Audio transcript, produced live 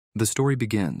The story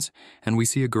begins, and we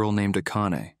see a girl named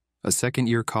Akane, a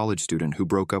second-year college student who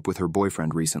broke up with her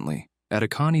boyfriend recently. At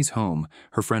Akane's home,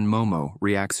 her friend Momo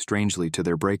reacts strangely to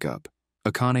their breakup.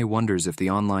 Akane wonders if the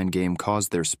online game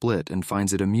caused their split and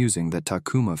finds it amusing that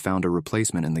Takuma found a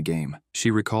replacement in the game. She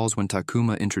recalls when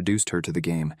Takuma introduced her to the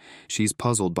game. She's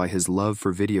puzzled by his love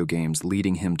for video games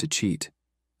leading him to cheat.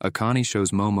 Akane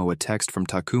shows Momo a text from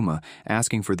Takuma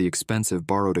asking for the expensive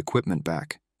borrowed equipment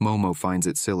back. Momo finds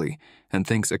it silly and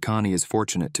thinks Akane is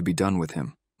fortunate to be done with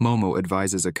him. Momo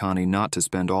advises Akane not to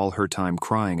spend all her time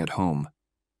crying at home.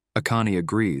 Akane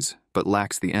agrees, but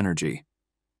lacks the energy.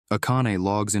 Akane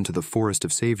logs into the Forest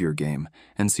of Savior game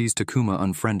and sees Takuma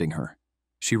unfriending her.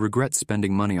 She regrets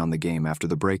spending money on the game after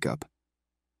the breakup.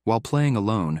 While playing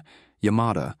alone,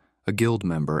 Yamada, a guild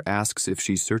member, asks if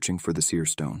she's searching for the Seer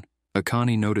Stone.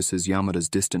 Akane notices Yamada's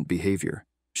distant behavior.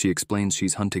 She explains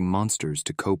she's hunting monsters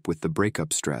to cope with the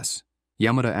breakup stress.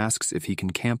 Yamada asks if he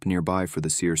can camp nearby for the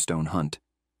Seer Stone hunt,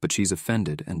 but she's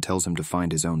offended and tells him to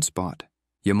find his own spot.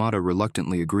 Yamada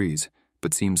reluctantly agrees,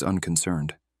 but seems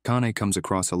unconcerned. Akane comes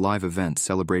across a live event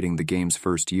celebrating the game's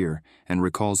first year and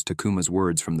recalls Takuma's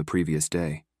words from the previous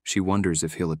day. She wonders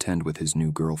if he'll attend with his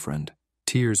new girlfriend.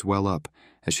 Tears well up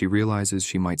as she realizes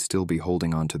she might still be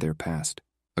holding on to their past.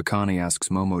 Akane asks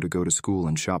Momo to go to school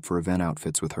and shop for event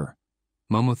outfits with her.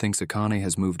 Momo thinks Akane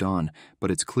has moved on,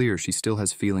 but it's clear she still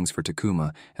has feelings for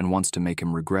Takuma and wants to make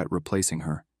him regret replacing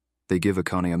her. They give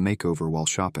Akane a makeover while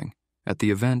shopping. At the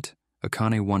event,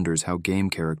 Akane wonders how game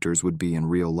characters would be in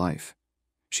real life.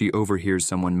 She overhears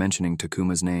someone mentioning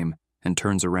Takuma's name and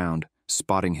turns around,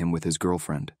 spotting him with his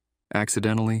girlfriend.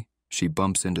 Accidentally, she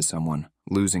bumps into someone,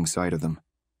 losing sight of them.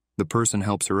 The person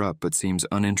helps her up but seems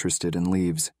uninterested and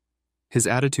leaves. His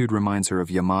attitude reminds her of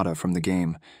Yamada from the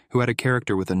game, who had a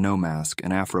character with a no mask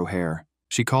and afro hair.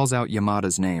 She calls out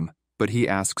Yamada's name, but he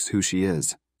asks who she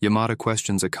is. Yamada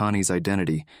questions Akane's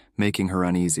identity, making her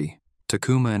uneasy.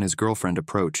 Takuma and his girlfriend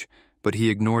approach, but he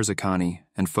ignores Akane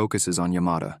and focuses on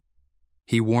Yamada.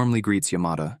 He warmly greets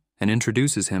Yamada and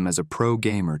introduces him as a pro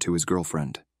gamer to his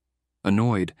girlfriend.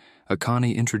 Annoyed,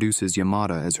 Akane introduces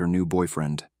Yamada as her new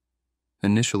boyfriend.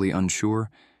 Initially unsure,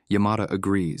 Yamada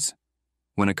agrees.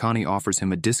 When Akane offers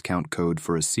him a discount code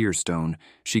for a Seer Stone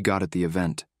she got at the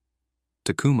event.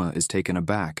 Takuma is taken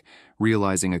aback,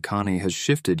 realizing Akane has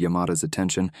shifted Yamada's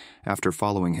attention after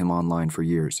following him online for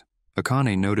years.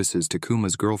 Akane notices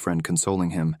Takuma's girlfriend consoling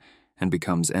him and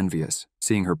becomes envious,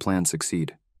 seeing her plan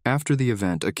succeed. After the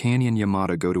event, Akane and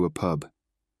Yamada go to a pub.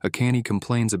 Akane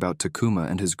complains about Takuma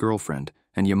and his girlfriend,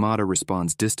 and Yamada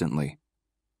responds distantly.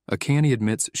 Akane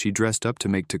admits she dressed up to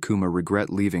make Takuma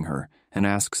regret leaving her and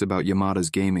asks about Yamada's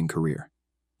gaming career.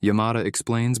 Yamada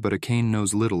explains, but Akane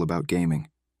knows little about gaming.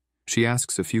 She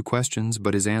asks a few questions,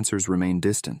 but his answers remain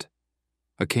distant.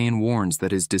 Akane warns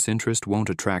that his disinterest won't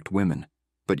attract women,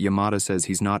 but Yamada says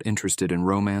he's not interested in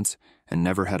romance and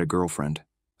never had a girlfriend.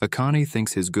 Akane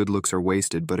thinks his good looks are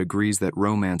wasted but agrees that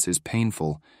romance is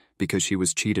painful because she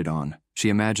was cheated on. She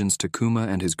imagines Takuma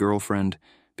and his girlfriend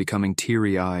becoming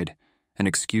teary-eyed and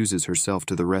excuses herself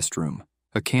to the restroom.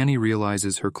 Akane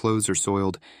realizes her clothes are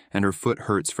soiled and her foot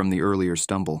hurts from the earlier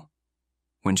stumble.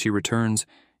 When she returns,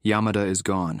 Yamada is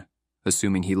gone,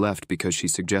 assuming he left because she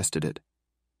suggested it.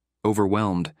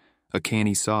 Overwhelmed,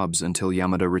 Akane sobs until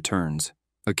Yamada returns.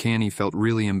 Akane felt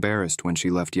really embarrassed when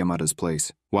she left Yamada's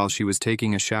place. While she was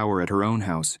taking a shower at her own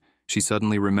house, she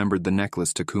suddenly remembered the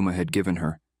necklace Takuma had given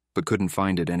her, but couldn't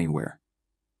find it anywhere.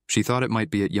 She thought it might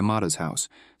be at Yamada's house,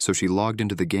 so she logged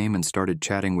into the game and started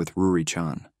chatting with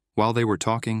Ruri-chan. While they were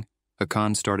talking,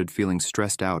 Akane started feeling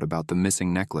stressed out about the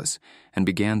missing necklace and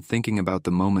began thinking about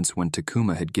the moments when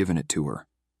Takuma had given it to her.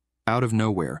 Out of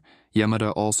nowhere,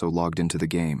 Yamada also logged into the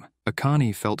game.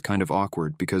 Akane felt kind of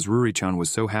awkward because Ruri-chan was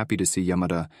so happy to see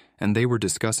Yamada and they were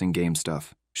discussing game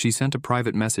stuff. She sent a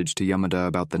private message to Yamada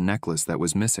about the necklace that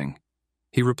was missing.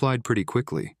 He replied pretty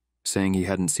quickly, saying he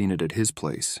hadn't seen it at his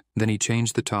place. Then he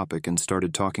changed the topic and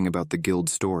started talking about the guild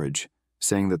storage,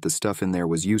 saying that the stuff in there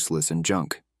was useless and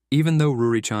junk. Even though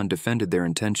Ruri-chan defended their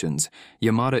intentions,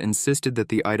 Yamada insisted that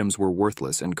the items were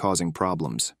worthless and causing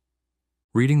problems.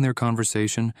 Reading their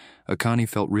conversation, Akane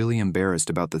felt really embarrassed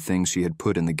about the things she had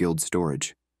put in the guild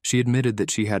storage. She admitted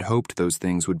that she had hoped those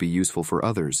things would be useful for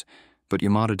others, but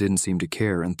Yamada didn't seem to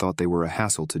care and thought they were a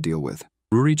hassle to deal with.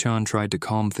 Ruri-chan tried to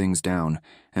calm things down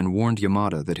and warned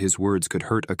Yamada that his words could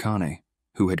hurt Akane,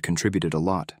 who had contributed a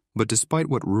lot. But despite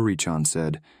what Ruri-chan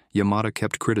said, Yamada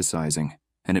kept criticizing,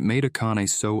 and it made Akane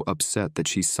so upset that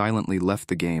she silently left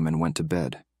the game and went to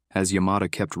bed. As Yamada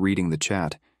kept reading the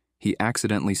chat, he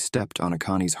accidentally stepped on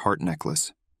Akane's heart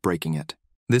necklace, breaking it.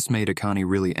 This made Akane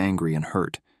really angry and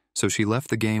hurt, so she left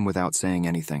the game without saying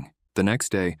anything. The next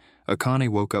day, Akane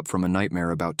woke up from a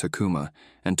nightmare about Takuma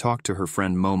and talked to her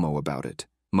friend Momo about it.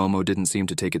 Momo didn't seem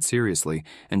to take it seriously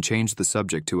and changed the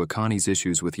subject to Akane's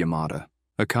issues with Yamada.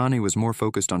 Akane was more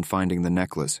focused on finding the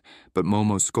necklace, but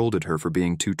Momo scolded her for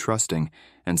being too trusting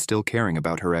and still caring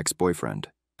about her ex-boyfriend.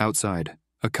 Outside,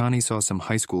 Akane saw some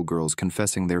high school girls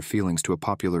confessing their feelings to a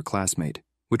popular classmate,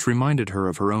 which reminded her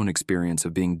of her own experience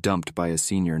of being dumped by a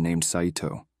senior named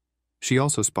Saito. She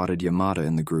also spotted Yamada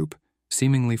in the group,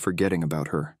 seemingly forgetting about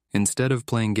her. Instead of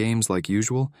playing games like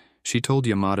usual, she told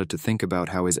Yamada to think about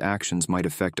how his actions might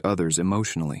affect others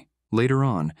emotionally. Later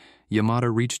on,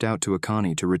 Yamada reached out to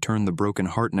Akane to return the broken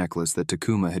heart necklace that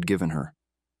Takuma had given her.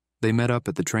 They met up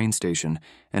at the train station,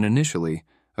 and initially,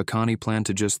 Akane planned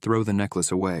to just throw the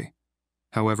necklace away.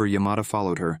 However, Yamada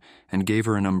followed her and gave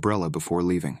her an umbrella before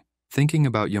leaving. Thinking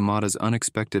about Yamada's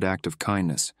unexpected act of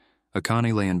kindness,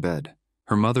 Akane lay in bed.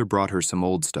 Her mother brought her some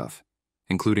old stuff,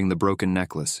 including the broken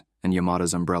necklace and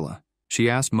Yamada's umbrella. She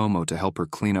asked Momo to help her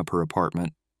clean up her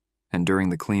apartment, and during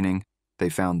the cleaning, they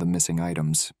found the missing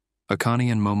items. Akane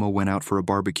and Momo went out for a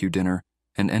barbecue dinner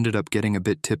and ended up getting a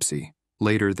bit tipsy.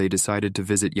 Later, they decided to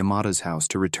visit Yamada's house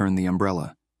to return the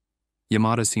umbrella.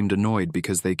 Yamada seemed annoyed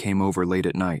because they came over late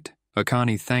at night.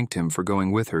 Akane thanked him for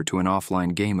going with her to an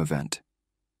offline game event.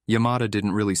 Yamada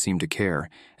didn't really seem to care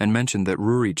and mentioned that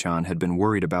Ruri-chan had been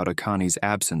worried about Akane's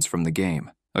absence from the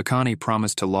game. Akane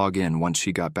promised to log in once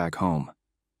she got back home.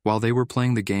 While they were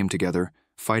playing the game together,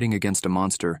 fighting against a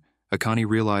monster, Akane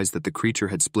realized that the creature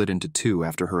had split into two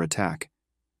after her attack.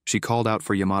 She called out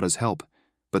for Yamada's help,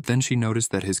 but then she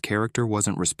noticed that his character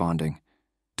wasn't responding.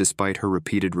 Despite her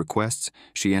repeated requests,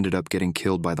 she ended up getting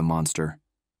killed by the monster.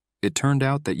 It turned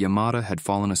out that Yamada had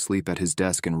fallen asleep at his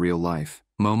desk in real life.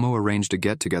 Momo arranged a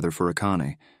get-together for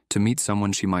Akane to meet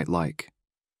someone she might like.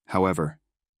 However,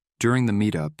 during the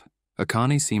meetup,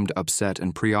 Akane seemed upset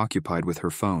and preoccupied with her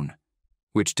phone,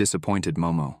 which disappointed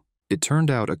Momo. It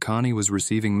turned out Akane was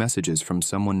receiving messages from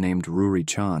someone named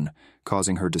Ruri-chan,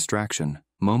 causing her distraction.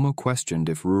 Momo questioned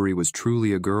if Ruri was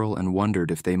truly a girl and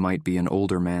wondered if they might be an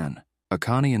older man.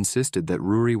 Akane insisted that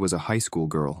Ruri was a high school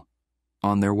girl.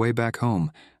 On their way back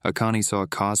home, Akane saw a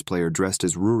cosplayer dressed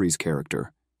as Ruri's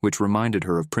character, which reminded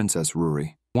her of Princess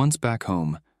Ruri. Once back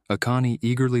home, Akane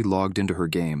eagerly logged into her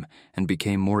game and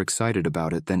became more excited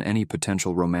about it than any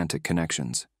potential romantic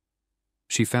connections.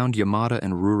 She found Yamada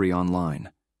and Ruri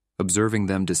online, observing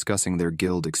them discussing their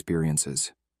guild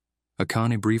experiences.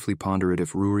 Akane briefly pondered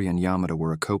if Ruri and Yamada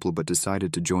were a couple but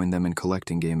decided to join them in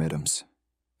collecting game items.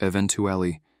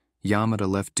 Eventually, Yamada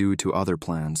left due to other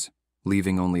plans,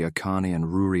 leaving only Akane and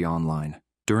Ruri online.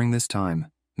 During this time,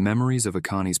 memories of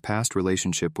Akane's past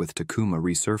relationship with Takuma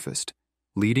resurfaced,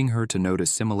 leading her to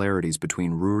notice similarities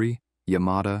between Ruri,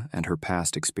 Yamada, and her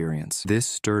past experience. This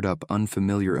stirred up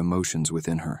unfamiliar emotions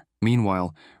within her.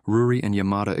 Meanwhile, Ruri and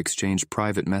Yamada exchanged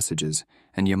private messages,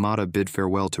 and Yamada bid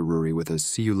farewell to Ruri with a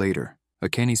 "see you later."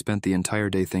 Akane spent the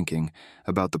entire day thinking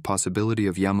about the possibility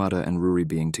of Yamada and Ruri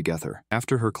being together.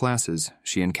 After her classes,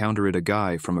 she encountered a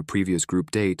guy from a previous group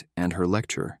date and her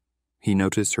lecturer. He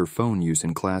noticed her phone use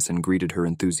in class and greeted her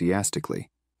enthusiastically.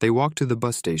 They walked to the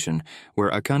bus station,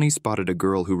 where Akane spotted a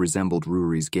girl who resembled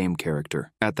Ruri's game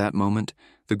character. At that moment,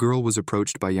 the girl was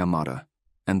approached by Yamada,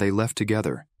 and they left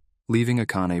together, leaving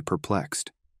Akane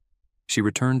perplexed. She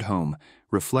returned home,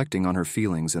 reflecting on her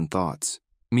feelings and thoughts.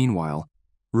 Meanwhile,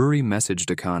 Ruri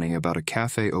messaged Akane about a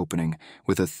cafe opening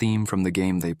with a theme from the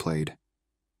game they played,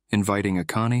 inviting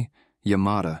Akane,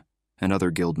 Yamada, and other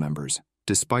guild members.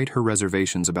 Despite her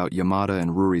reservations about Yamada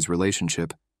and Ruri's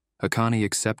relationship, Akane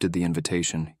accepted the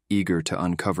invitation, eager to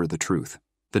uncover the truth.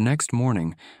 The next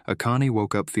morning, Akane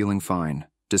woke up feeling fine,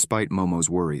 despite Momo's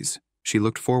worries. She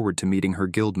looked forward to meeting her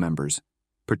guild members,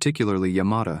 particularly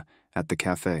Yamada, at the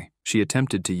cafe. She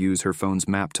attempted to use her phone's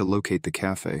map to locate the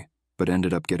cafe, but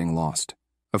ended up getting lost.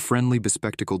 A friendly,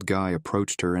 bespectacled guy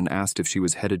approached her and asked if she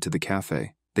was headed to the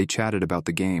cafe. They chatted about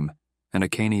the game, and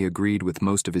Akane agreed with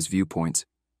most of his viewpoints,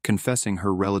 confessing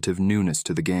her relative newness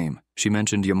to the game. She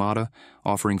mentioned Yamada,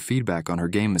 offering feedback on her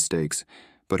game mistakes,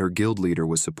 but her guild leader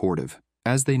was supportive.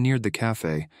 As they neared the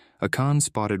cafe, Akane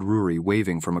spotted Ruri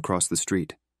waving from across the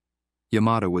street.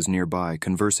 Yamada was nearby,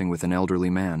 conversing with an elderly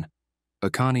man.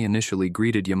 Akane initially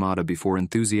greeted Yamada before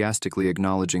enthusiastically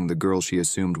acknowledging the girl she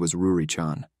assumed was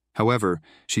Ruri-chan. However,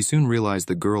 she soon realized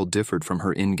the girl differed from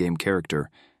her in-game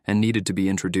character and needed to be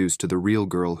introduced to the real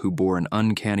girl who bore an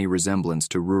uncanny resemblance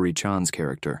to Ruri-chan's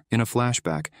character. In a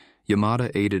flashback, Yamada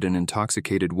aided an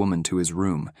intoxicated woman to his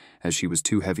room as she was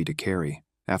too heavy to carry.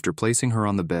 After placing her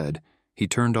on the bed, he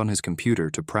turned on his computer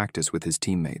to practice with his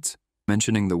teammates.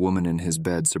 Mentioning the woman in his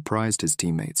bed surprised his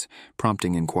teammates,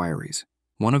 prompting inquiries.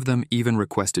 One of them even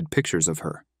requested pictures of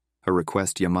her. a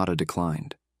request Yamada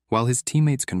declined. While his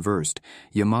teammates conversed,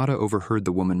 Yamada overheard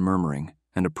the woman murmuring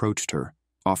and approached her,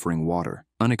 offering water.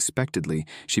 Unexpectedly,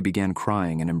 she began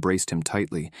crying and embraced him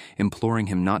tightly, imploring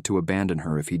him not to abandon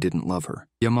her if he didn't love her.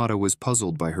 Yamada was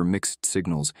puzzled by her mixed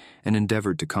signals and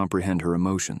endeavored to comprehend her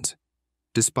emotions.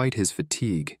 Despite his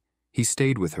fatigue, he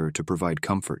stayed with her to provide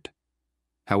comfort.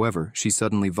 However, she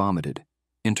suddenly vomited,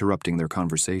 interrupting their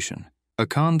conversation.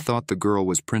 Akane thought the girl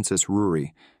was Princess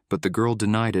Ruri, but the girl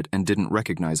denied it and didn't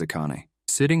recognize Akane.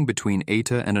 Sitting between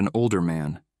Eita and an older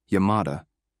man, Yamada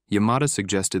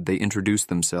suggested they introduce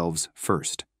themselves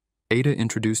first. Eita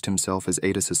introduced himself as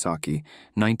Eita Sasaki,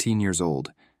 19 years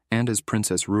old, and as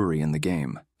Princess Ruri in the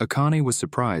game. Akane was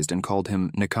surprised and called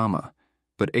him Nakama,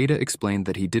 but Eita explained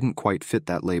that he didn't quite fit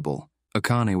that label.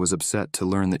 Akane was upset to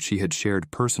learn that she had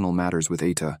shared personal matters with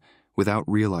Eita without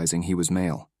realizing he was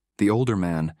male. The older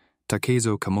man,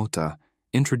 Takezo Kamota,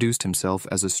 introduced himself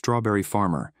as a strawberry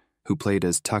farmer who played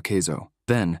as Takezo.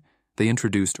 Then, they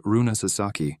introduced Runa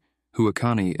Sasaki, who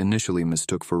Akane initially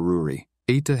mistook for Ruri.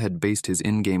 Eita had based his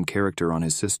in-game character on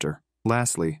his sister.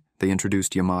 Lastly, they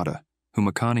introduced Yamada, whom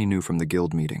Akane knew from the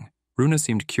guild meeting. Runa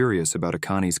seemed curious about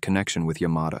Akane's connection with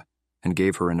Yamada and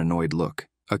gave her an annoyed look.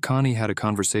 Akane had a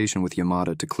conversation with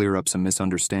Yamada to clear up some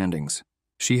misunderstandings.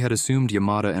 She had assumed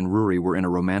Yamada and Ruri were in a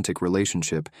romantic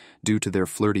relationship due to their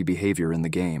flirty behavior in the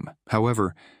game.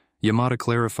 However, Yamada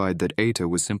clarified that Eita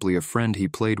was simply a friend he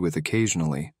played with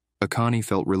occasionally. Akane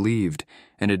felt relieved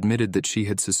and admitted that she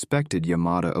had suspected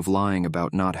Yamada of lying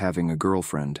about not having a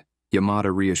girlfriend.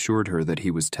 Yamada reassured her that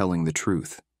he was telling the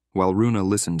truth. While Runa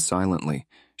listened silently,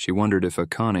 she wondered if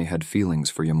Akane had feelings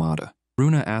for Yamada.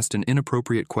 Runa asked an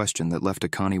inappropriate question that left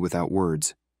Akane without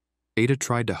words. Eita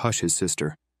tried to hush his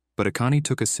sister, but Akane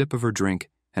took a sip of her drink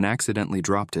and accidentally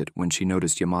dropped it when she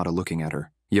noticed Yamada looking at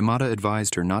her. Yamada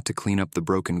advised her not to clean up the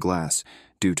broken glass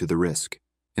due to the risk.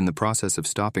 In the process of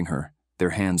stopping her,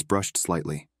 their hands brushed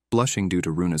slightly. Blushing due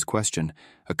to Runa's question,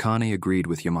 Akane agreed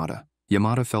with Yamada.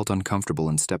 Yamada felt uncomfortable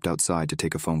and stepped outside to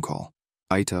take a phone call.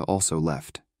 Eita also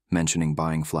left, mentioning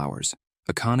buying flowers.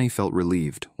 Akane felt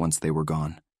relieved once they were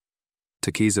gone.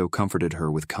 Takezo comforted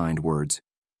her with kind words,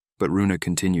 but Runa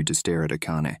continued to stare at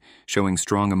Akane, showing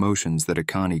strong emotions that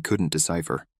Akane couldn't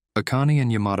decipher. Akane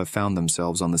and Yamada found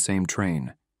themselves on the same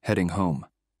train, heading home.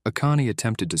 Akane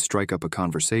attempted to strike up a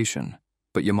conversation,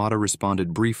 but Yamada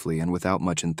responded briefly and without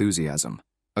much enthusiasm.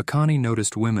 Akane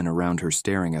noticed women around her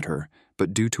staring at her,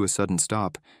 but due to a sudden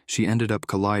stop, she ended up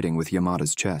colliding with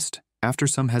Yamada's chest. After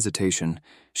some hesitation,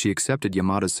 she accepted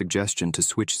Yamada's suggestion to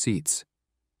switch seats.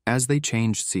 As they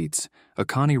changed seats,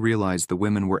 Akane realized the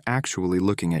women were actually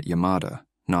looking at Yamada,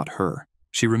 not her.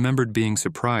 She remembered being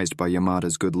surprised by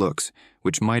Yamada's good looks,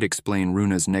 which might explain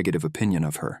Runa's negative opinion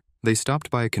of her. They stopped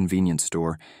by a convenience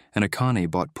store, and Akane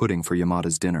bought pudding for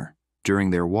Yamada's dinner. During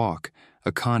their walk,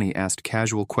 Akane asked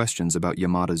casual questions about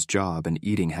Yamada's job and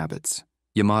eating habits.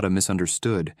 Yamada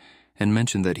misunderstood and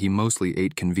mentioned that he mostly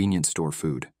ate convenience store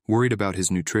food. Worried about his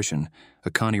nutrition,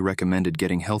 Akane recommended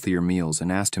getting healthier meals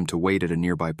and asked him to wait at a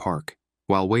nearby park.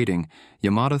 While waiting,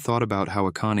 Yamada thought about how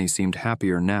Akane seemed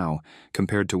happier now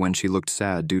compared to when she looked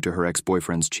sad due to her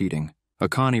ex-boyfriend's cheating.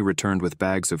 Akane returned with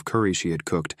bags of curry she had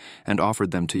cooked and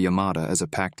offered them to Yamada as a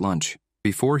packed lunch.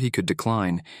 Before he could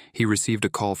decline, he received a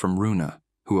call from Runa,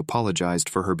 who apologized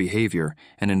for her behavior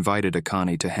and invited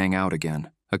Akane to hang out again.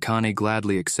 Akane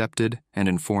gladly accepted and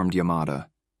informed Yamada.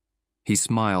 He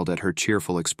smiled at her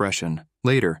cheerful expression.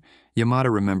 Later,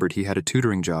 Yamada remembered he had a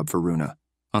tutoring job for Runa,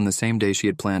 on the same day she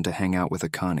had planned to hang out with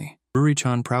Akane.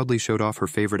 Ruri-chan proudly showed off her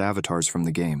favorite avatars from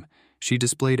the game. She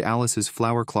displayed Alice's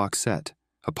flower clock set,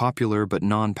 a popular but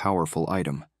non-powerful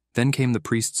item. Then came the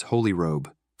priest's holy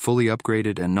robe, fully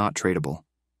upgraded and not tradable.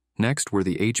 Next were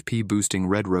the HP-boosting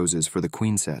red roses for the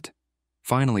queen set.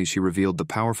 Finally, she revealed the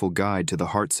powerful guide to the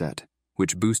heart set,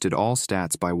 which boosted all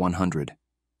stats by 100.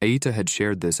 Eita had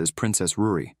shared this as Princess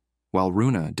Ruri, while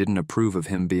Runa didn't approve of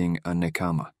him being a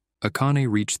nekama. Akane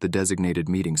reached the designated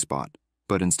meeting spot,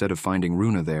 but instead of finding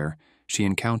Runa there, she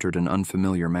encountered an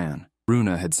unfamiliar man.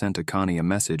 Runa had sent Akane a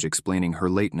message explaining her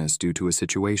lateness due to a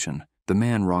situation. The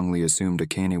man wrongly assumed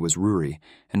Akane was Ruri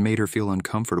and made her feel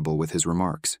uncomfortable with his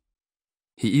remarks.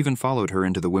 He even followed her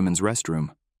into the women's restroom,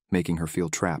 making her feel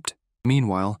trapped.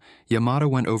 Meanwhile, Yamada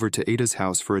went over to Eita's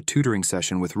house for a tutoring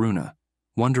session with Runa,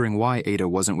 wondering why Eita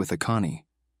wasn't with Akane.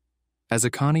 As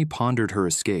Akane pondered her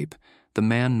escape, the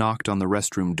man knocked on the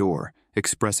restroom door,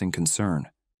 expressing concern.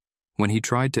 When he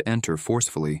tried to enter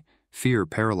forcefully, fear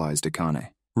paralyzed Akane.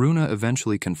 Runa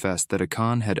eventually confessed that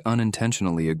Akane had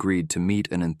unintentionally agreed to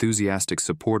meet an enthusiastic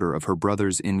supporter of her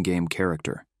brother's in-game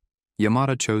character.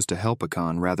 Yamada chose to help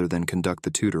Akane rather than conduct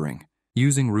the tutoring.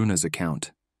 Using Runa's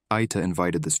account, Aita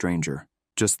invited the stranger.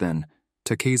 Just then,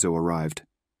 Takezo arrived,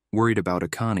 worried about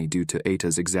Akane due to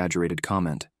Aita's exaggerated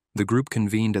comment. The group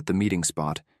convened at the meeting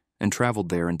spot and traveled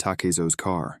there in Takezo's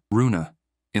car. Runa,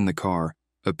 in the car,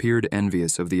 appeared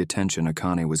envious of the attention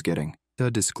Akane was getting.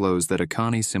 Aita disclosed that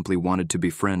Akane simply wanted to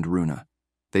befriend Runa.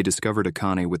 They discovered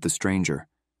Akane with the stranger.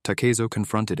 Takezo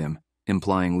confronted him,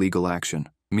 implying legal action.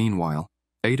 Meanwhile,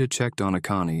 Aita checked on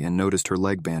Akane and noticed her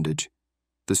leg bandage.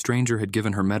 The stranger had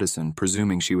given her medicine,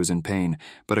 presuming she was in pain,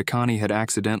 but Akane had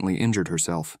accidentally injured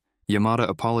herself. Yamada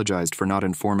apologized for not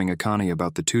informing Akane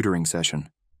about the tutoring session.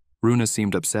 Runa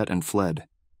seemed upset and fled.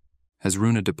 As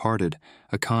Runa departed,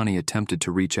 Akane attempted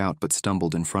to reach out but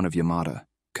stumbled in front of Yamada.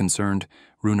 Concerned,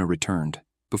 Runa returned.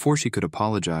 Before she could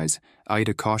apologize,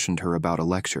 Aita cautioned her about a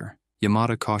lecture.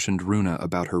 Yamada cautioned Runa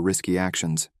about her risky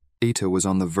actions. Aita was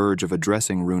on the verge of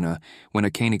addressing Runa when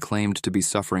Akane claimed to be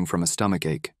suffering from a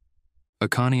stomachache.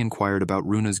 Akane inquired about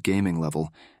Runa's gaming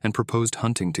level and proposed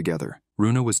hunting together.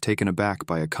 Runa was taken aback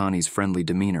by Akane's friendly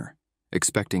demeanor,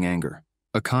 expecting anger.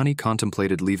 Akane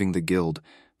contemplated leaving the guild,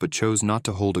 but chose not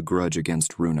to hold a grudge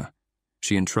against Runa.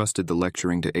 She entrusted the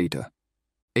lecturing to Aita.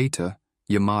 Aita,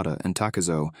 Yamada, and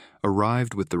Takezo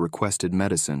arrived with the requested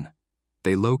medicine.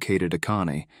 They located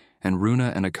Akane, and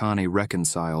Runa and Akane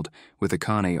reconciled, with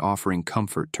Akane offering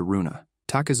comfort to Runa.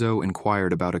 Takezo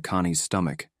inquired about Akane's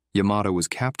stomach. Yamada was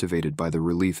captivated by the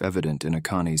relief evident in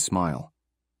Akane's smile.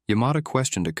 Yamada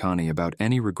questioned Akane about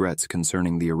any regrets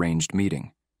concerning the arranged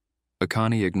meeting.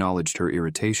 Akane acknowledged her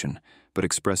irritation, but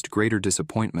expressed greater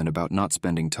disappointment about not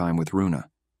spending time with Runa.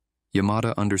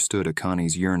 Yamada understood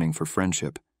Akane's yearning for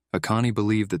friendship. Akane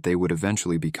believed that they would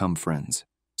eventually become friends.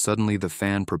 Suddenly the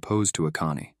fan proposed to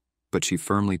Akane, but she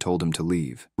firmly told him to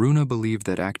leave. Runa believed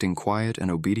that acting quiet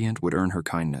and obedient would earn her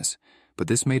kindness, but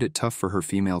this made it tough for her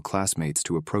female classmates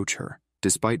to approach her.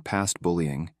 Despite past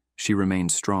bullying, she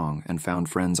remained strong and found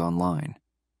friends online.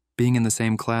 Being in the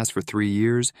same class for 3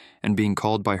 years and being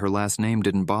called by her last name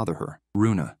didn't bother her.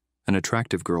 Runa, an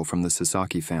attractive girl from the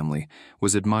Sasaki family,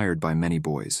 was admired by many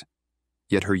boys.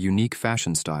 Yet her unique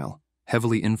fashion style,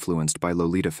 heavily influenced by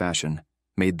Lolita fashion,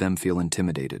 made them feel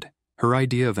intimidated. Her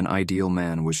idea of an ideal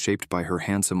man was shaped by her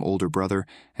handsome older brother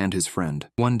and his friend.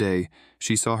 One day,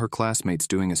 she saw her classmates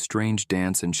doing a strange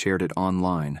dance and shared it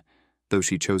online, though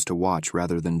she chose to watch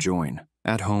rather than join.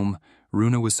 At home,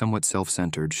 Runa was somewhat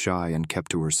self-centered, shy, and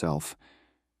kept to herself.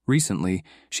 Recently,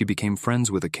 she became friends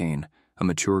with Akane, a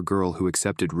mature girl who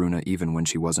accepted Runa even when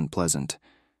she wasn't pleasant.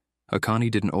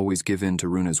 Akane didn't always give in to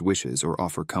Runa's wishes or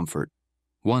offer comfort.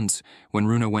 Once, when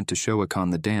Runa went to show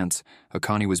Akane the dance,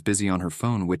 Akane was busy on her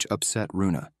phone, which upset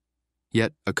Runa.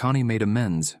 Yet, Akane made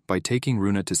amends by taking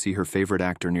Runa to see her favorite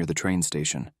actor near the train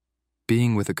station.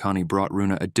 Being with Akane brought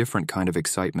Runa a different kind of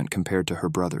excitement compared to her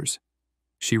brothers.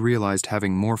 She realized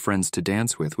having more friends to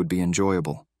dance with would be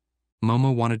enjoyable.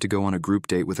 Momo wanted to go on a group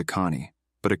date with Akane,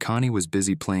 but Akane was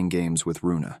busy playing games with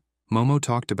Runa. Momo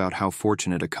talked about how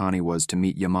fortunate Akane was to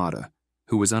meet Yamada,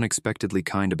 who was unexpectedly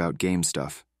kind about game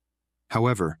stuff.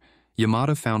 However,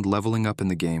 Yamada found leveling up in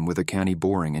the game with Akane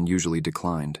boring and usually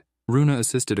declined. Runa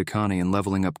assisted Akane in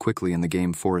leveling up quickly in the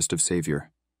game Forest of Savior.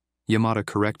 Yamada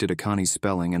corrected Akane's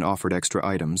spelling and offered extra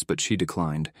items, but she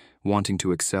declined, wanting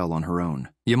to excel on her own.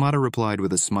 Yamada replied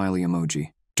with a smiley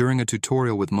emoji. During a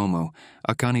tutorial with Momo,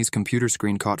 Akane's computer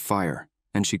screen caught fire,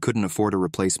 and she couldn't afford a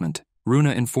replacement.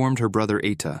 Runa informed her brother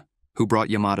Aita, who brought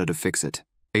Yamada to fix it.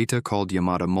 Aita called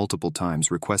Yamada multiple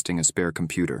times requesting a spare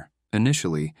computer.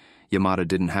 Initially, Yamada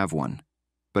didn't have one,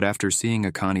 but after seeing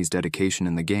Akane's dedication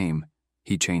in the game,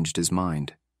 he changed his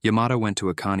mind. Yamada went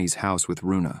to Akane's house with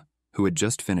Runa, who had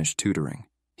just finished tutoring.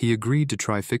 He agreed to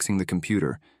try fixing the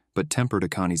computer, but tempered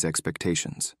Akane's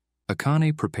expectations.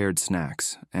 Akane prepared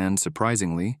snacks, and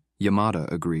surprisingly, Yamada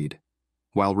agreed.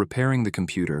 While repairing the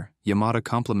computer, Yamada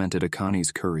complimented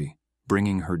Akane's curry,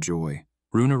 bringing her joy.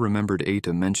 Runa remembered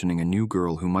Aita mentioning a new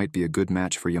girl who might be a good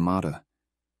match for Yamada.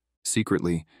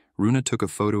 Secretly, Runa took a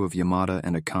photo of Yamada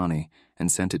and Akane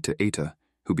and sent it to Aita,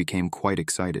 who became quite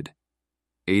excited.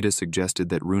 Aita suggested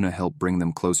that Runa help bring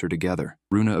them closer together.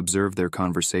 Runa observed their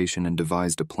conversation and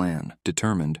devised a plan.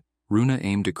 Determined, Runa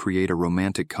aimed to create a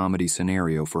romantic comedy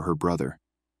scenario for her brother.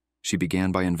 She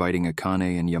began by inviting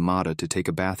Akane and Yamada to take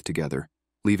a bath together,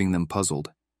 leaving them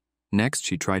puzzled. Next,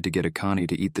 she tried to get Akane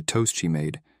to eat the toast she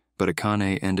made, but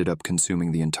Akane ended up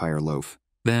consuming the entire loaf.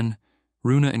 Then,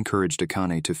 Runa encouraged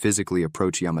Akane to physically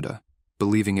approach Yamada,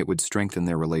 believing it would strengthen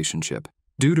their relationship.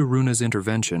 Due to Runa's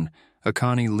intervention,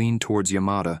 Akane leaned towards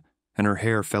Yamada, and her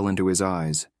hair fell into his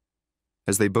eyes.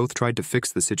 As they both tried to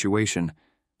fix the situation,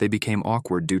 they became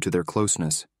awkward due to their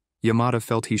closeness. Yamada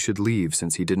felt he should leave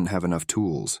since he didn't have enough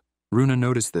tools. Runa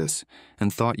noticed this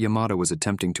and thought Yamada was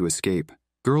attempting to escape.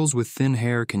 Girls with thin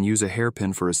hair can use a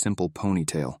hairpin for a simple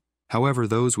ponytail. However,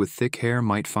 those with thick hair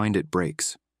might find it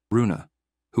breaks. Runa,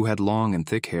 who had long and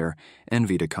thick hair,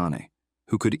 envied Akane,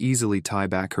 who could easily tie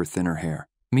back her thinner hair.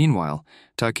 Meanwhile,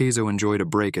 Takezo enjoyed a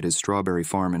break at his strawberry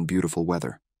farm in beautiful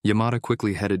weather. Yamada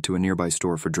quickly headed to a nearby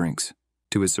store for drinks.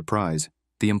 To his surprise,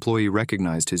 the employee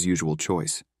recognized his usual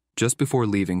choice. Just before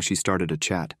leaving, she started a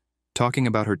chat, talking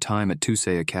about her time at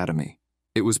Tusei Academy.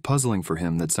 It was puzzling for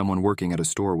him that someone working at a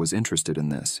store was interested in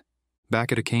this.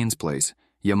 Back at Akane's place,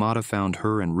 Yamada found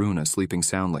her and Runa sleeping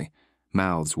soundly,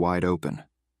 mouths wide open.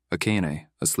 Akane,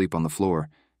 asleep on the floor,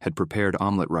 had prepared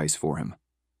omelet rice for him.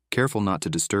 Careful not to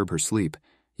disturb her sleep,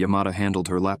 Yamada handled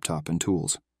her laptop and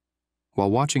tools.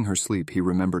 While watching her sleep, he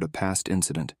remembered a past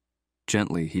incident.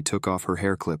 Gently, he took off her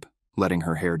hair clip, letting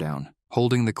her hair down.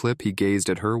 Holding the clip, he gazed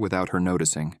at her without her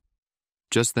noticing.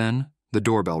 Just then, the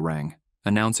doorbell rang,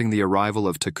 announcing the arrival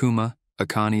of Takuma,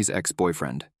 Akane's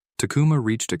ex-boyfriend. Takuma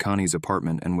reached Akane's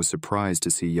apartment and was surprised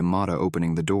to see Yamada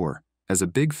opening the door. As a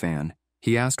big fan,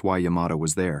 he asked why Yamada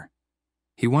was there.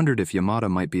 He wondered if Yamada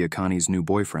might be Akane's new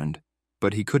boyfriend,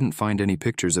 but he couldn't find any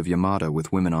pictures of Yamada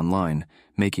with women online,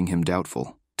 making him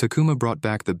doubtful. Takuma brought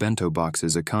back the bento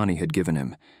boxes Akane had given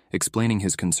him, explaining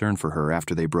his concern for her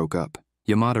after they broke up.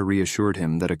 Yamada reassured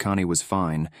him that Akane was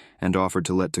fine and offered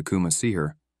to let Takuma see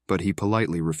her, but he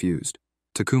politely refused.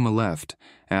 Takuma left,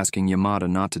 asking Yamada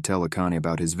not to tell Akane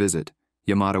about his visit.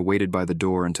 Yamada waited by the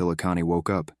door until Akane woke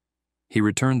up. He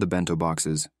returned the bento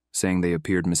boxes, saying they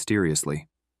appeared mysteriously.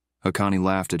 Akane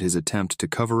laughed at his attempt to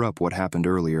cover up what happened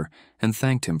earlier and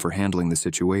thanked him for handling the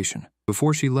situation.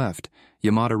 Before she left,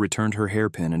 Yamada returned her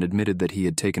hairpin and admitted that he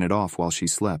had taken it off while she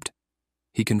slept.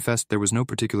 He confessed there was no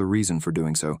particular reason for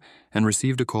doing so and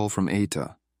received a call from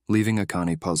Eita, leaving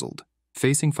Akane puzzled.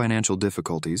 Facing financial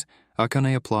difficulties,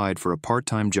 Akane applied for a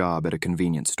part-time job at a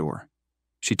convenience store.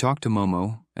 She talked to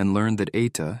Momo and learned that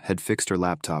Eita had fixed her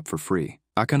laptop for free.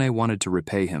 Akane wanted to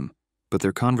repay him, but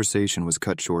their conversation was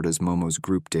cut short as Momo's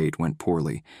group date went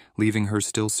poorly, leaving her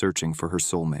still searching for her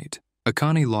soulmate.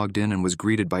 Akane logged in and was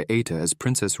greeted by Eita as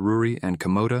Princess Ruri and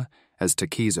Komoda as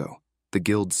Takezo, the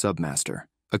guild submaster.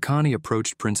 Akane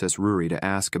approached Princess Ruri to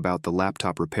ask about the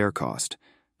laptop repair cost,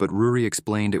 but Ruri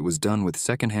explained it was done with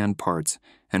second-hand parts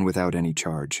and without any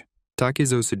charge.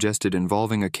 Takezo suggested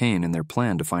involving Akane in their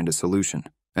plan to find a solution.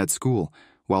 At school,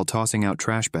 while tossing out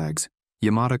trash bags,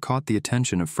 Yamada caught the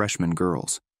attention of freshman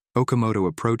girls. Okamoto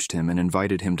approached him and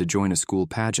invited him to join a school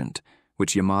pageant,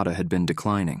 which Yamada had been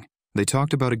declining. They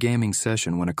talked about a gaming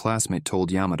session when a classmate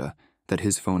told Yamada that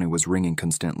his phone was ringing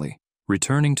constantly.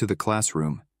 Returning to the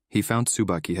classroom, he found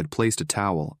Tsubaki had placed a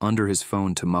towel under his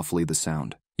phone to muffle the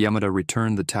sound. Yamada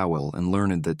returned the towel and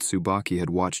learned that Tsubaki had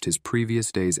watched his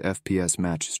previous day's FPS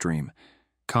match stream,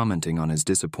 commenting on his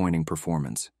disappointing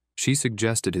performance. She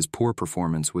suggested his poor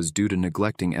performance was due to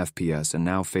neglecting FPS and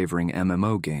now favoring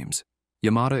MMO games.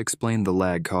 Yamada explained the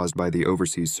lag caused by the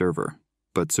overseas server,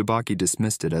 but Tsubaki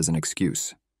dismissed it as an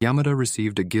excuse. Yamada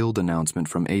received a guild announcement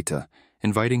from Eita,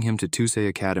 inviting him to Tusei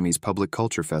Academy's Public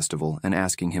Culture Festival and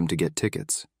asking him to get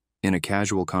tickets. In a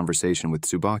casual conversation with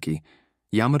Tsubaki,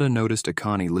 Yamada noticed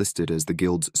Akane listed as the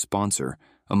guild's sponsor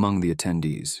among the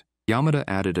attendees. Yamada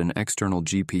added an external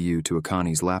GPU to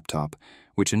Akane's laptop,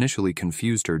 which initially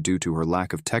confused her due to her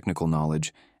lack of technical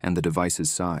knowledge and the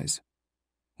device's size.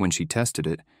 When she tested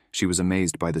it, she was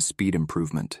amazed by the speed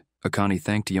improvement. Akane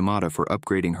thanked Yamada for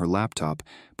upgrading her laptop,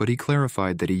 but he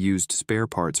clarified that he used spare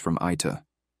parts from Eita.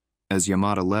 As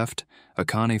Yamada left,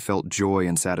 Akane felt joy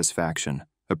and satisfaction,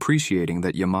 appreciating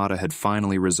that Yamada had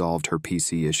finally resolved her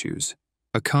PC issues.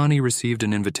 Akane received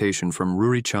an invitation from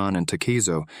Ruri-chan and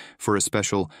Takezo for a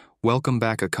special Welcome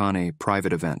Back Akane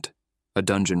private event, a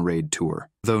dungeon raid tour.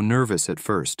 Though nervous at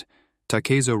first,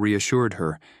 Takezo reassured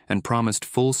her and promised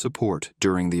full support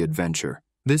during the adventure.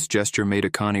 This gesture made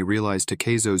Akane realize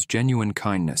Takezo's genuine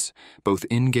kindness, both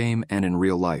in-game and in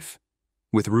real life.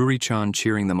 With Ruri-chan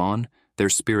cheering them on, their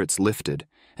spirits lifted,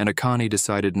 and Akane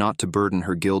decided not to burden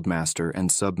her guildmaster and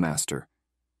submaster.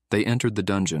 They entered the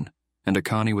dungeon, and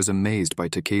Akane was amazed by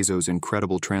Takezo's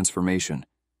incredible transformation,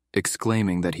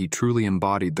 exclaiming that he truly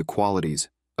embodied the qualities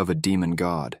of a demon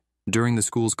god. During the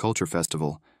school's culture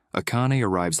festival, Akane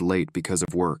arrives late because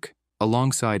of work.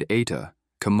 Alongside Eita,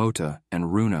 Kamota,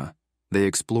 and Runa, they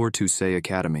explore Tusei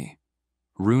Academy.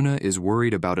 Runa is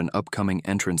worried about an upcoming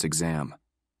entrance exam.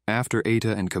 After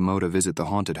Eita and Kamota visit the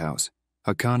haunted house,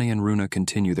 Akane and Runa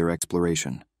continue their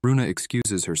exploration. Runa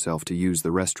excuses herself to use the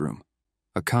restroom.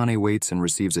 Akane waits and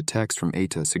receives a text from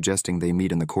Eita suggesting they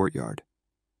meet in the courtyard.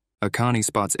 Akane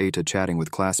spots Eita chatting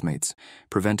with classmates,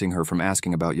 preventing her from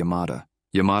asking about Yamada.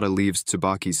 Yamada leaves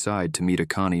Tsubaki's side to meet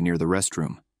Akane near the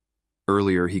restroom.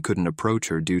 Earlier, he couldn't approach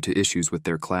her due to issues with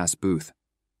their class booth.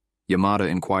 Yamada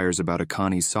inquires about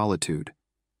Akane's solitude.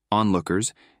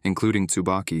 Onlookers, including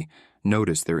Tsubaki,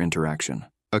 notice their interaction.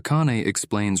 Akane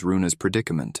explains Runa's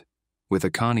predicament. With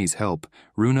Akane's help,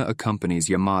 Runa accompanies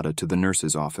Yamada to the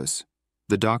nurse's office.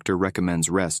 The doctor recommends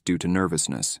rest due to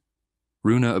nervousness.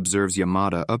 Runa observes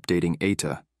Yamada updating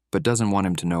Eita, but doesn't want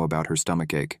him to know about her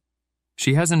stomachache.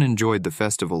 She hasn't enjoyed the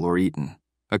festival or eaten.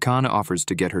 Akane offers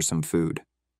to get her some food.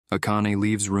 Akane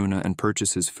leaves Runa and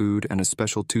purchases food and a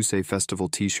special Tusei Festival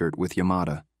t-shirt with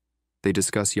Yamada. They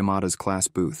discuss Yamada's class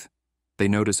booth. They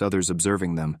notice others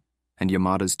observing them, and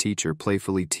Yamada's teacher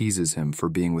playfully teases him for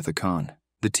being with Akane.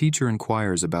 The teacher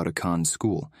inquires about Akane's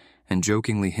school and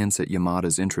jokingly hints at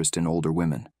Yamada's interest in older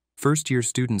women. First-year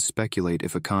students speculate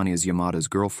if Akane is Yamada's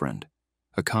girlfriend.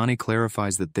 Akane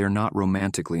clarifies that they're not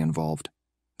romantically involved.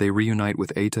 They reunite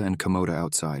with Eita and Komoda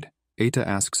outside. Eita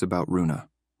asks about Runa,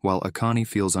 while Akane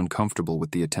feels uncomfortable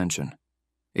with the attention.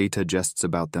 Eita jests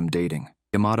about them dating.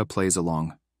 Yamada plays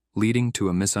along, leading to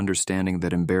a misunderstanding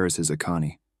that embarrasses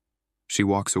Akane. She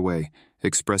walks away,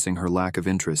 expressing her lack of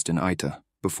interest in Eita.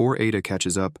 Before Eita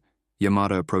catches up,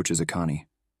 Yamada approaches Akane.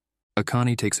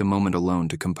 Akane takes a moment alone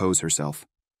to compose herself.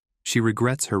 She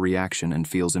regrets her reaction and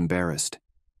feels embarrassed.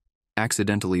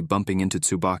 Accidentally bumping into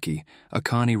Tsubaki,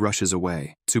 Akane rushes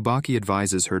away. Tsubaki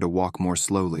advises her to walk more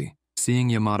slowly. Seeing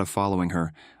Yamada following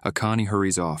her, Akane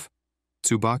hurries off.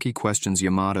 Tsubaki questions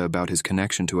Yamada about his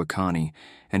connection to Akane,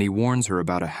 and he warns her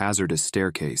about a hazardous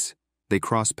staircase. They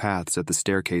cross paths at the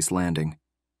staircase landing.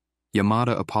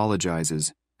 Yamada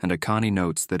apologizes, and Akane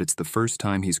notes that it's the first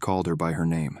time he's called her by her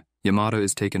name. Yamada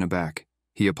is taken aback.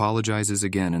 He apologizes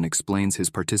again and explains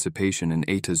his participation in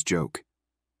Eita's joke.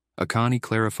 Akane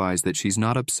clarifies that she's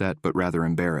not upset but rather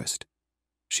embarrassed.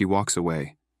 She walks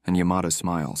away, and Yamada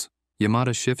smiles.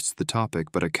 Yamada shifts the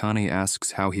topic, but Akane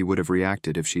asks how he would have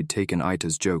reacted if she'd taken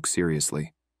Eita's joke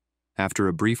seriously. After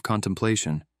a brief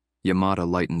contemplation, Yamada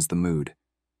lightens the mood.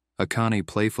 Akane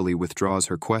playfully withdraws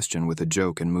her question with a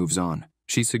joke and moves on.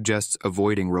 She suggests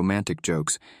avoiding romantic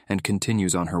jokes and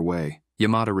continues on her way.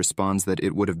 Yamada responds that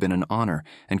it would have been an honor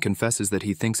and confesses that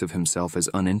he thinks of himself as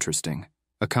uninteresting.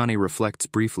 Akane reflects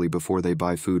briefly before they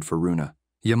buy food for Runa.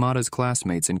 Yamada's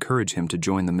classmates encourage him to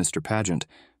join the Mr. Pageant,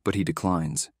 but he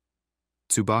declines.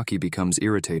 Tsubaki becomes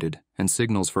irritated and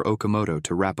signals for Okamoto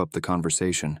to wrap up the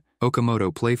conversation.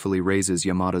 Okamoto playfully raises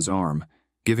Yamada's arm,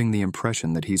 giving the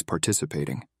impression that he's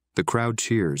participating. The crowd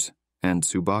cheers, and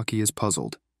Tsubaki is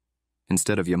puzzled.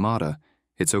 Instead of Yamada,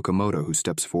 it's Okamoto who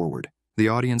steps forward. The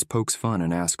audience pokes fun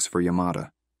and asks for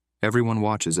Yamada. Everyone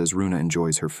watches as Runa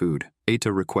enjoys her food.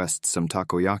 Eita requests some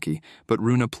takoyaki, but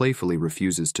Runa playfully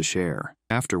refuses to share.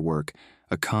 After work,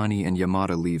 Akane and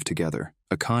Yamada leave together.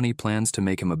 Akane plans to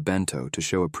make him a bento to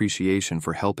show appreciation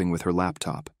for helping with her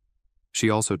laptop. She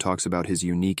also talks about his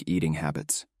unique eating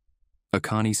habits.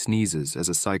 Akane sneezes as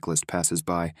a cyclist passes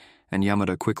by, and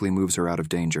Yamada quickly moves her out of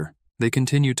danger. They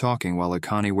continue talking while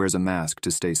Akane wears a mask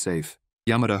to stay safe.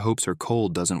 Yamada hopes her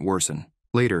cold doesn't worsen.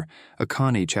 Later,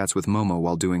 Akane chats with Momo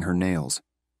while doing her nails.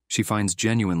 She finds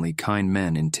genuinely kind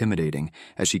men intimidating,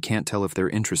 as she can't tell if they're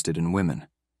interested in women.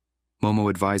 Momo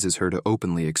advises her to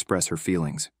openly express her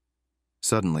feelings.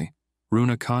 Suddenly,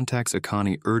 Runa contacts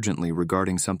Akane urgently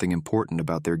regarding something important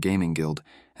about their gaming guild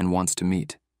and wants to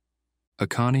meet.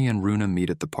 Akane and Runa meet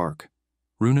at the park.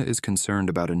 Runa is concerned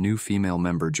about a new female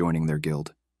member joining their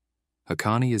guild.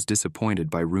 Akane is disappointed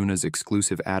by Runa's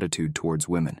exclusive attitude towards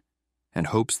women and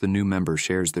hopes the new member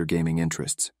shares their gaming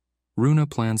interests. Runa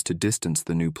plans to distance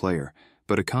the new player,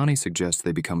 but Akane suggests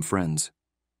they become friends.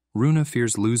 Runa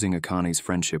fears losing Akane's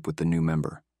friendship with the new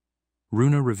member.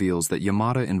 Runa reveals that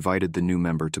Yamada invited the new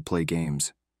member to play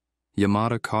games.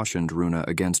 Yamada cautioned Runa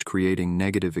against creating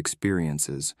negative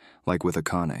experiences, like with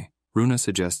Akane. Runa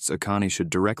suggests Akane should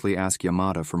directly ask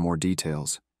Yamada for more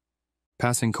details.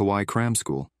 Passing Kawaii Cram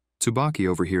School, Tsubaki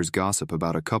overhears gossip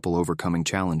about a couple overcoming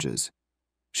challenges.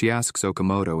 She asks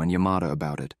Okamoto and Yamada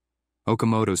about it.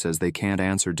 Okamoto says they can't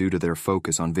answer due to their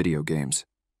focus on video games.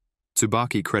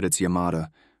 Tsubaki credits Yamada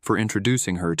for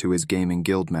introducing her to his gaming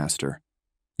guildmaster.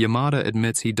 Yamada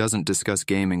admits he doesn't discuss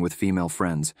gaming with female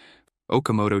friends.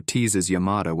 Okamoto teases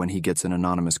Yamada when he gets an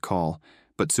anonymous call,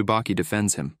 but Tsubaki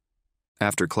defends him.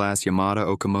 After class, Yamada,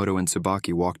 Okamoto, and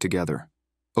Tsubaki walk together.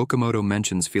 Okamoto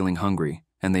mentions feeling hungry,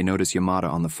 and they notice Yamada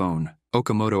on the phone.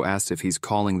 Okamoto asks if he's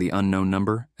calling the unknown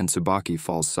number, and Tsubaki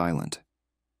falls silent.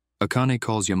 Akane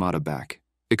calls Yamada back,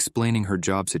 explaining her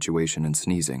job situation and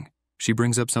sneezing. She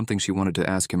brings up something she wanted to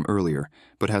ask him earlier,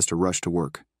 but has to rush to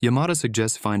work. Yamada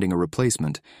suggests finding a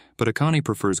replacement, but Akane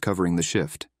prefers covering the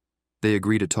shift. They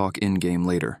agree to talk in-game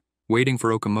later. Waiting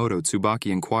for Okamoto, Tsubaki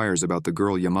inquires about the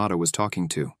girl Yamada was talking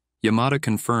to. Yamada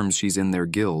confirms she's in their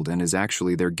guild and is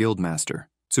actually their guildmaster.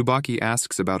 Tsubaki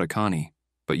asks about Akane,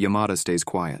 but Yamada stays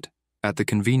quiet. At the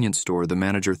convenience store, the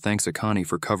manager thanks Akane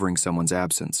for covering someone's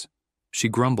absence. She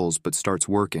grumbles but starts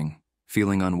working,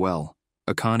 feeling unwell.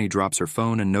 Akane drops her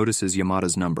phone and notices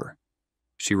Yamada's number.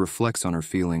 She reflects on her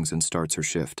feelings and starts her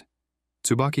shift.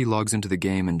 Tsubaki logs into the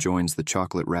game and joins the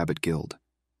Chocolate Rabbit Guild.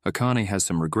 Akane has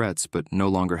some regrets but no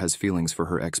longer has feelings for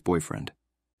her ex-boyfriend.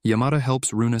 Yamada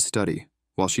helps Runa study,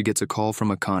 while she gets a call from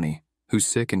Akane, who's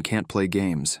sick and can't play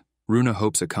games. Runa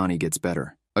hopes Akane gets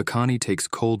better. Akane takes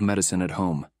cold medicine at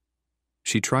home.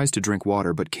 She tries to drink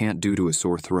water but can't due to a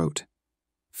sore throat.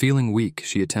 Feeling weak,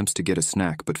 she attempts to get a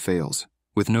snack but fails.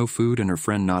 With no food and her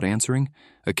friend not answering,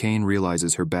 Akane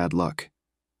realizes her bad luck.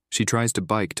 She tries to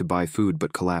bike to buy food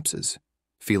but collapses.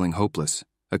 Feeling hopeless,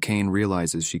 Akane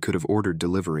realizes she could have ordered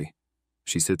delivery.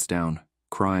 She sits down,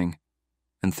 crying,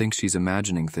 and thinks she's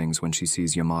imagining things when she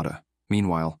sees Yamada.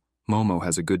 Meanwhile, Momo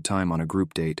has a good time on a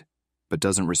group date, but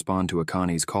doesn't respond to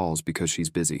Akane's calls because she's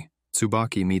busy.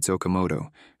 Tsubaki meets Okamoto,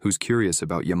 who's curious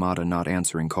about Yamada not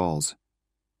answering calls.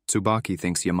 Tsubaki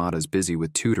thinks Yamada's busy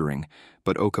with tutoring,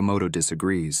 but Okamoto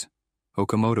disagrees.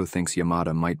 Okamoto thinks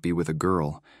Yamada might be with a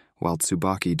girl, while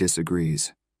Tsubaki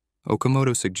disagrees.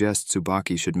 Okamoto suggests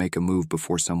Tsubaki should make a move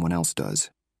before someone else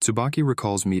does. Tsubaki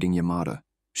recalls meeting Yamada.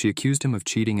 She accused him of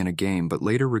cheating in a game but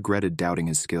later regretted doubting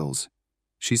his skills.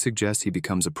 She suggests he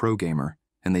becomes a pro gamer,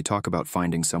 and they talk about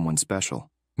finding someone special.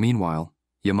 Meanwhile,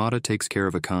 Yamada takes care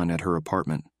of Akane at her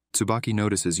apartment. Tsubaki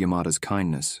notices Yamada's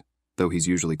kindness, though he's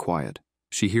usually quiet.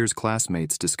 She hears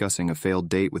classmates discussing a failed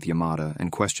date with Yamada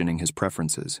and questioning his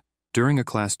preferences. During a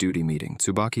class duty meeting,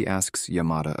 Tsubaki asks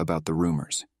Yamada about the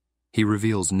rumors. He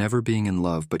reveals never being in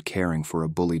love but caring for a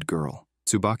bullied girl.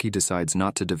 Tsubaki decides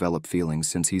not to develop feelings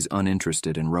since he's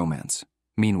uninterested in romance.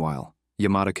 Meanwhile,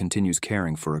 Yamada continues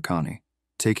caring for Akane,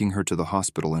 taking her to the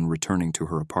hospital and returning to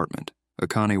her apartment.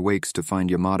 Akane wakes to find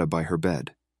Yamada by her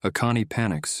bed. Akane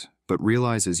panics, but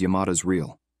realizes Yamada's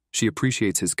real. She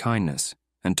appreciates his kindness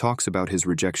and talks about his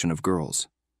rejection of girls.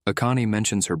 Akane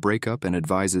mentions her breakup and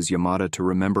advises Yamada to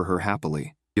remember her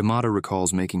happily. Yamada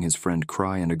recalls making his friend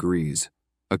cry and agrees.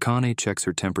 Akane checks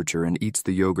her temperature and eats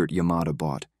the yogurt Yamada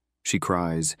bought. She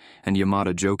cries, and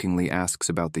Yamada jokingly asks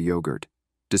about the yogurt.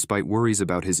 Despite worries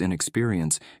about his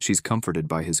inexperience, she's comforted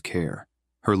by his care.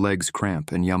 Her legs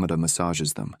cramp and Yamada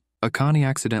massages them. Akane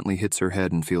accidentally hits her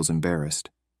head and feels embarrassed.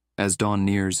 As dawn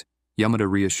nears, Yamada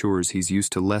reassures he's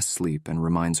used to less sleep and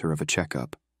reminds her of a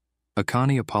checkup.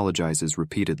 Akane apologizes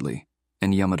repeatedly,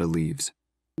 and Yamada leaves.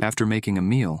 After making a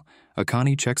meal,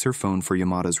 Akane checks her phone for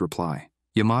Yamada's reply.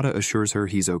 Yamada assures her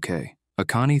he's okay.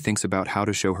 Akane thinks about how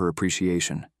to show her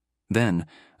appreciation. Then,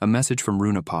 a message from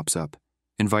Runa pops up,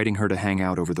 inviting her to hang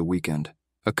out over the weekend.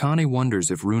 Akane wonders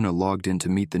if Runa logged in to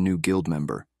meet the new guild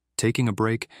member. Taking a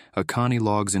break, Akane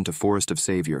logs into Forest of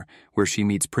Savior, where she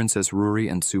meets Princess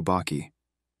Ruri and Tsubaki.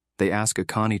 They ask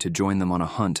Akane to join them on a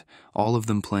hunt, all of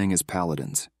them playing as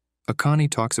paladins. Akane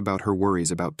talks about her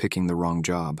worries about picking the wrong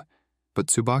job, but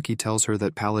Tsubaki tells her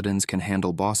that paladins can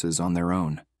handle bosses on their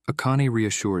own. Akane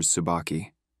reassures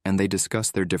Tsubaki, and they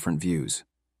discuss their different views.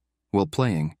 While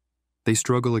playing, they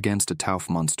struggle against a Tauf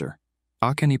monster.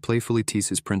 Akane playfully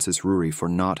teases Princess Ruri for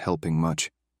not helping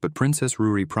much, but Princess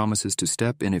Ruri promises to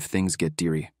step in if things get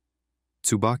deary.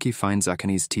 Tsubaki finds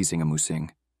Akane's teasing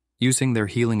amusing. Using their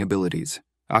healing abilities,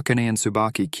 Akane and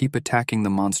Tsubaki keep attacking the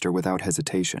monster without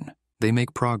hesitation. They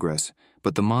make progress,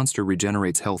 but the monster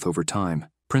regenerates health over time.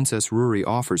 Princess Ruri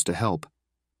offers to help,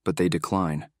 but they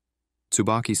decline.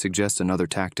 Tsubaki suggests another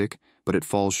tactic, but it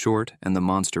falls short and the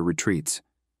monster retreats.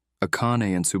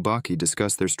 Akane and Tsubaki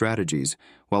discuss their strategies,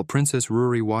 while Princess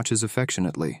Ruri watches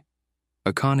affectionately.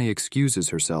 Akane excuses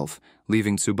herself,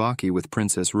 leaving Tsubaki with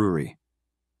Princess Ruri.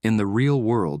 In the real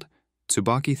world,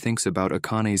 Tsubaki thinks about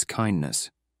Akane's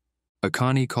kindness.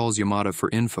 Akane calls Yamada for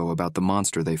info about the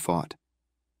monster they fought.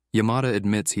 Yamada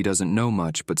admits he doesn't know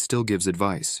much but still gives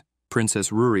advice. Princess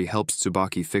Ruri helps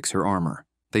Tsubaki fix her armor.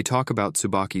 They talk about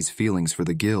Tsubaki's feelings for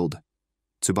the guild.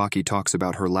 Tsubaki talks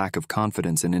about her lack of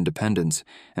confidence and independence,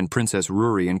 and Princess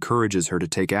Ruri encourages her to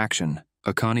take action.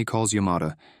 Akane calls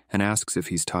Yamada and asks if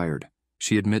he's tired.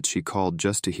 She admits she called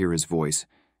just to hear his voice,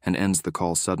 and ends the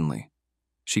call suddenly.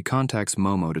 She contacts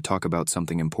Momo to talk about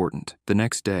something important. The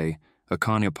next day,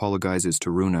 Akane apologizes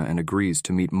to Runa and agrees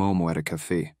to meet Momo at a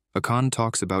cafe. Akane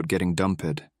talks about getting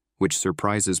dumped, which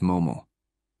surprises Momo.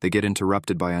 They get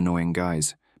interrupted by annoying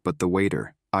guys, but the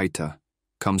waiter, Aita,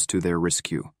 comes to their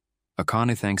rescue.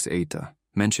 Akane thanks Aita,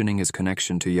 mentioning his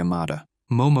connection to Yamada.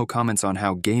 Momo comments on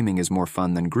how gaming is more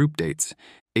fun than group dates.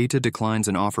 Aita declines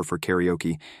an offer for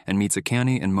karaoke and meets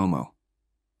Akane and Momo.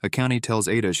 Akane tells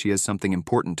Aita she has something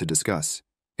important to discuss.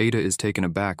 Ada is taken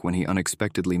aback when he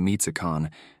unexpectedly meets Akane,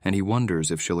 and he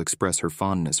wonders if she'll express her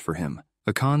fondness for him.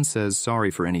 Akane says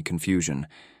sorry for any confusion,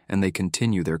 and they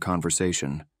continue their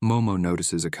conversation. Momo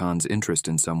notices Akane's interest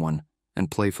in someone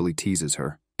and playfully teases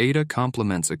her. Ada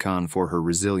compliments Akane for her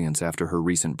resilience after her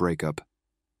recent breakup.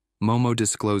 Momo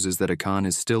discloses that Akane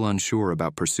is still unsure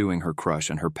about pursuing her crush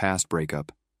and her past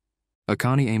breakup.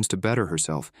 Akane aims to better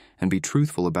herself and be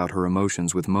truthful about her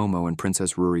emotions with Momo and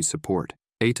Princess Ruri's support.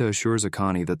 Eita assures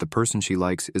Akane that the person she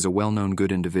likes is a well-known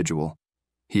good individual.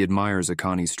 He admires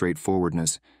Akane's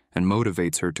straightforwardness and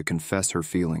motivates her to confess her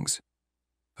feelings.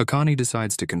 Akane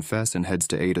decides to confess and heads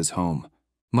to Eita's home.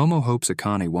 Momo hopes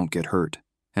Akane won't get hurt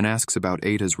and asks about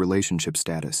Eita's relationship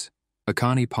status.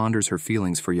 Akane ponders her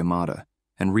feelings for Yamada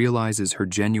and realizes her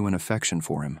genuine affection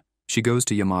for him. She goes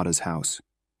to Yamada's house,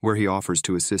 where he offers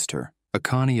to assist her.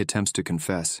 Akane attempts to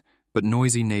confess, but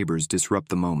noisy neighbors disrupt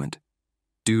the moment.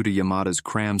 Due to Yamada's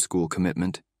cram school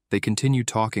commitment, they continue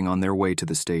talking on their way to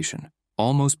the station.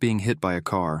 Almost being hit by a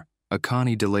car,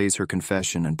 Akane delays her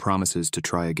confession and promises to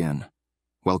try again.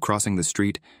 While crossing the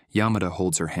street, Yamada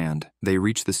holds her hand. They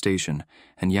reach the station,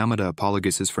 and Yamada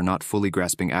apologizes for not fully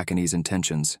grasping Akane's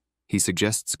intentions. He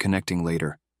suggests connecting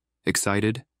later.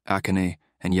 Excited, Akane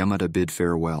and Yamada bid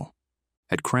farewell.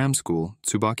 At cram school,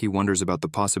 Tsubaki wonders about the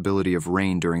possibility of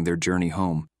rain during their journey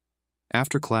home.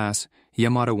 After class,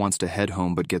 Yamada wants to head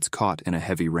home but gets caught in a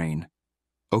heavy rain.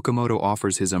 Okamoto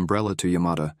offers his umbrella to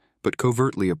Yamada, but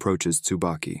covertly approaches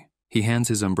Tsubaki. He hands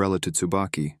his umbrella to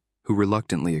Tsubaki, who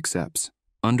reluctantly accepts.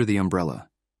 Under the umbrella,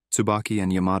 Tsubaki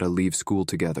and Yamada leave school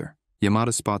together.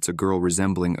 Yamada spots a girl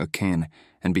resembling Akane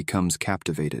and becomes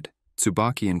captivated.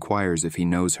 Tsubaki inquires if he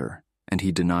knows her, and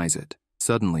he denies it.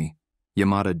 Suddenly,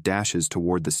 Yamada dashes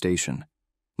toward the station,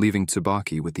 leaving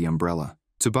Tsubaki with the umbrella.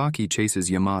 Tsubaki chases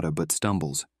Yamada but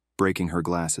stumbles, breaking her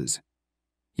glasses.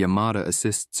 Yamada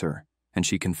assists her, and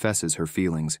she confesses her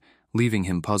feelings, leaving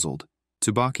him puzzled.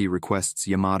 Tsubaki requests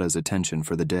Yamada's attention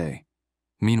for the day.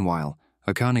 Meanwhile,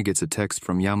 Akane gets a text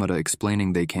from Yamada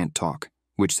explaining they can't talk,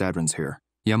 which saddens her.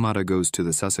 Yamada goes to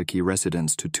the Sasaki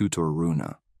residence to tutor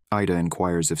Runa. Ida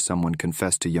inquires if someone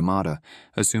confessed to Yamada,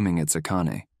 assuming it's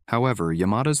Akane. However,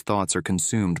 Yamada's thoughts are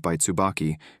consumed by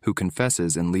Tsubaki, who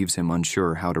confesses and leaves him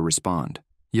unsure how to respond.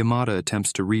 Yamada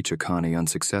attempts to reach Akane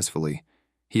unsuccessfully.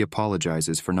 He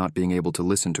apologizes for not being able to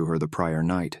listen to her the prior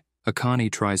night.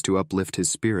 Akane tries to uplift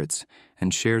his spirits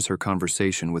and shares her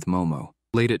conversation with Momo.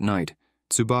 Late at night,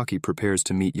 Tsubaki prepares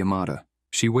to meet Yamada.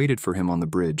 She waited for him on the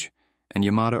bridge, and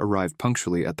Yamada arrived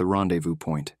punctually at the rendezvous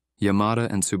point. Yamada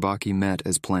and Tsubaki met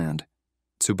as planned.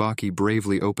 Tsubaki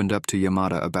bravely opened up to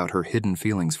Yamada about her hidden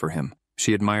feelings for him.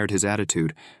 She admired his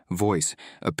attitude, voice,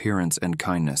 appearance, and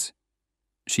kindness.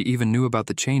 She even knew about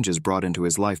the changes brought into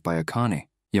his life by Akane.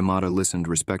 Yamada listened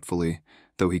respectfully,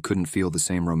 though he couldn't feel the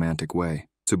same romantic way.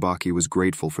 Tsubaki was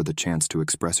grateful for the chance to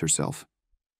express herself.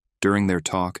 During their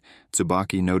talk,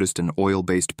 Tsubaki noticed an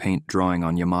oil-based paint drawing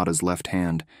on Yamada's left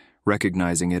hand,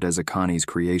 recognizing it as Akane's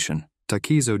creation.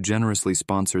 Takizo generously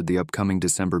sponsored the upcoming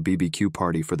December BBQ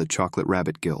party for the Chocolate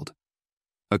Rabbit Guild.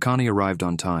 Akane arrived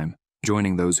on time,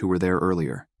 joining those who were there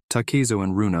earlier. Takizo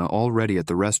and Runa, already at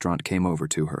the restaurant, came over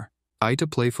to her. Aita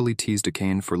playfully teased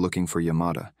Akane for looking for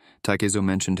Yamada. Takizo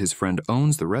mentioned his friend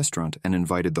owns the restaurant and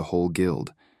invited the whole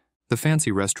guild. The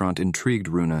fancy restaurant intrigued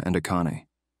Runa and Akane.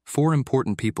 4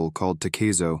 important people called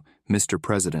Takizo Mr.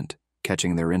 President,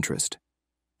 catching their interest.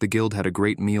 The guild had a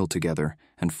great meal together,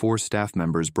 and 4 staff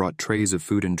members brought trays of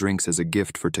food and drinks as a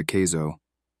gift for Takezo.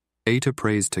 Eita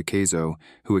praised Takezo,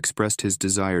 who expressed his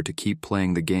desire to keep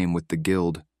playing the game with the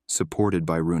guild, supported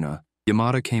by Runa.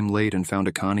 Yamada came late and found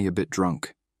Akane a bit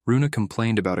drunk. Runa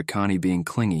complained about Akane being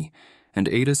clingy, and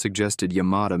Eita suggested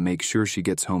Yamada make sure she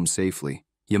gets home safely.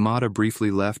 Yamada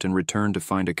briefly left and returned to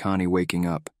find Akane waking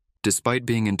up. Despite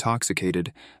being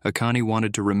intoxicated, Akane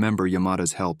wanted to remember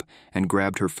Yamada's help and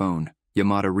grabbed her phone.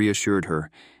 Yamada reassured her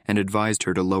and advised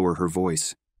her to lower her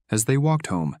voice. As they walked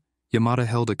home, Yamada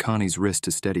held Akane's wrist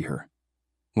to steady her.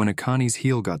 When Akane's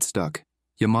heel got stuck,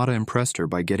 Yamada impressed her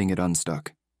by getting it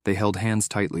unstuck. They held hands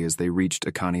tightly as they reached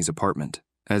Akane's apartment.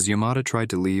 As Yamada tried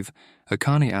to leave,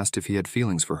 Akane asked if he had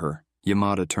feelings for her.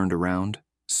 Yamada turned around,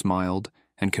 smiled,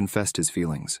 and confessed his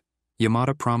feelings.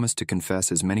 Yamada promised to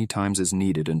confess as many times as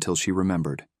needed until she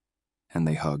remembered. And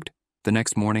they hugged. The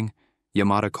next morning,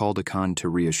 Yamada called Akane to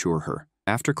reassure her.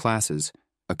 After classes,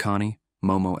 Akane,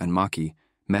 Momo, and Maki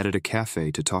met at a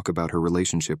cafe to talk about her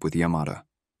relationship with Yamada.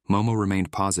 Momo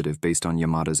remained positive based on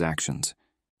Yamada's actions.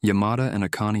 Yamada and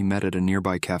Akane met at a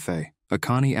nearby cafe.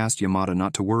 Akane asked Yamada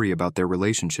not to worry about their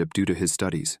relationship due to his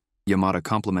studies. Yamada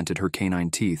complimented her canine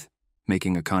teeth,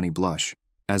 making Akane blush.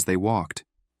 As they walked,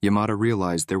 Yamada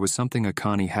realized there was something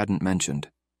Akane hadn't mentioned.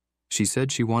 She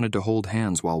said she wanted to hold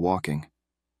hands while walking.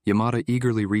 Yamada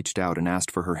eagerly reached out and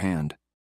asked for her hand.